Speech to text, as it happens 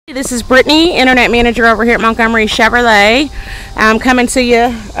This is Brittany, Internet Manager over here at Montgomery Chevrolet. I'm coming to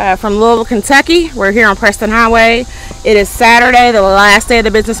you from Louisville, Kentucky. We're here on Preston Highway. It is Saturday, the last day of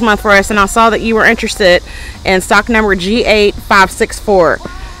the business month for us, and I saw that you were interested in stock number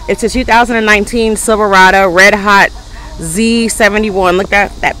G8564. It's a 2019 Silverado Red Hot Z71. Look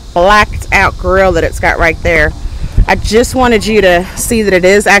at that blacked out grille that it's got right there. I just wanted you to see that it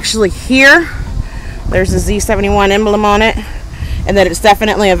is actually here. There's a Z71 emblem on it, and that it's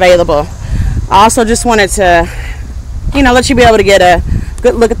definitely available. I also just wanted to, let you be able to get a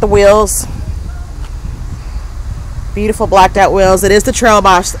good look at the wheels. Beautiful blacked out wheels. It is the Trail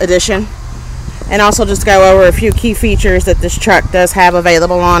Boss edition. And also just go over a few key features that this truck does have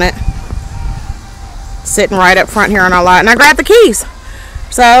available on it. Sitting right up front here on our lot. And I grabbed the keys.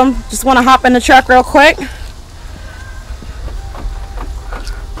 So, just want to hop in the truck real quick.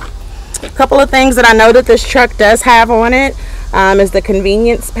 A couple of things that I know that this truck does have on it is the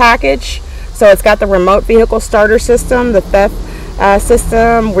convenience package. So it's got the remote vehicle starter system, the theft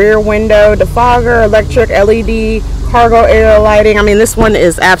system, rear window defogger, electric LED, cargo area lighting. I mean, this one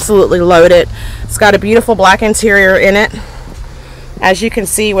is absolutely loaded. It's got a beautiful black interior in it, as you can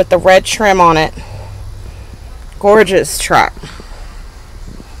see, with the red trim on it. Gorgeous truck.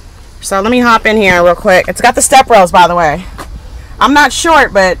 So let me hop in here real quick. It's got the step rails, by the way. I'm not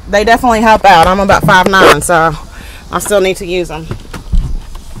short, but they definitely help out. I'm about 5'9", so I still need to use them.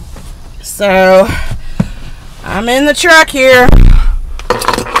 So I'm in the truck here.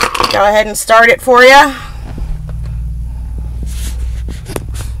 Go ahead and start it for you.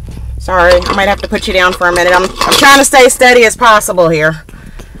 Sorry, I might have to put you down for a minute. I'm trying to stay steady as possible here.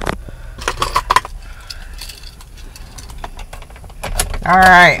 All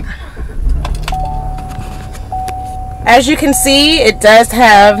right. As you can see, it does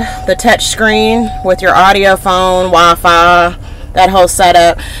have the touch screen with your audio, phone, Wi-Fi, that whole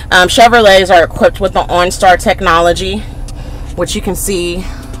setup. Chevrolets are equipped with the OnStar technology, which you can see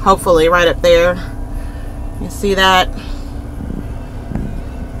hopefully right up there. You see that?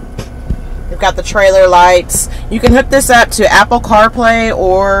 You've got the trailer lights. You can hook this up to Apple CarPlay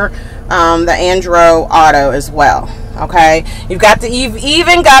or the Android Auto as well. Okay, you've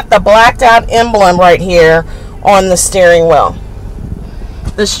even got the blacked out emblem right here on the steering wheel.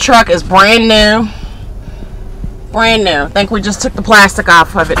 This truck is brand new. Brand new. I think we just took the plastic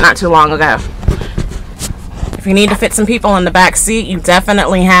off of it not too long ago. If you need to fit some people in the back seat, you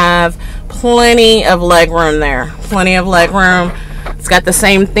definitely have plenty of leg room there. Plenty of leg room. It's got the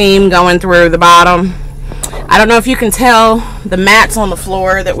same theme going through the bottom. I don't know if you can tell the mats on the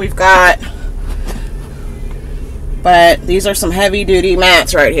floor that we've got, but these are some heavy duty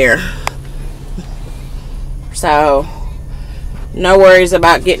mats right here. So no worries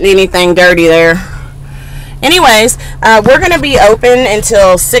about getting anything dirty there. Anyways, we're going to be open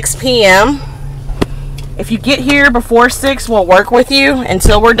until 6 p.m. If you get here before 6, we'll work with you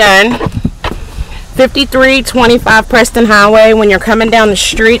until we're done. 5325 Preston Highway. When you're coming down the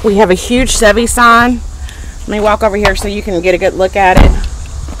street, we have a huge Chevy sign. Let me walk over here so you can get a good look at it.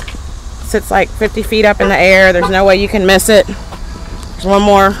 Sits like 50 feet up in the air. There's no way you can miss it. There's one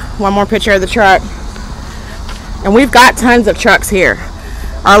more picture of the truck. And we've got tons of trucks here.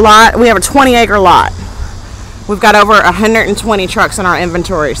 Our lot, we have a 20-acre lot. We've got over 120 trucks in our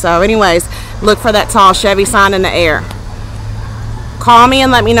inventory. So anyways, look for that tall Chevy sign in the air. Call me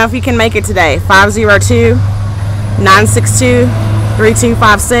and let me know if you can make it today.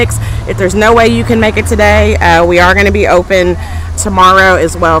 502-962-3256. If there's no way you can make it today, we are going to be open tomorrow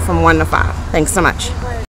as well from 1 to 5. Thanks so much.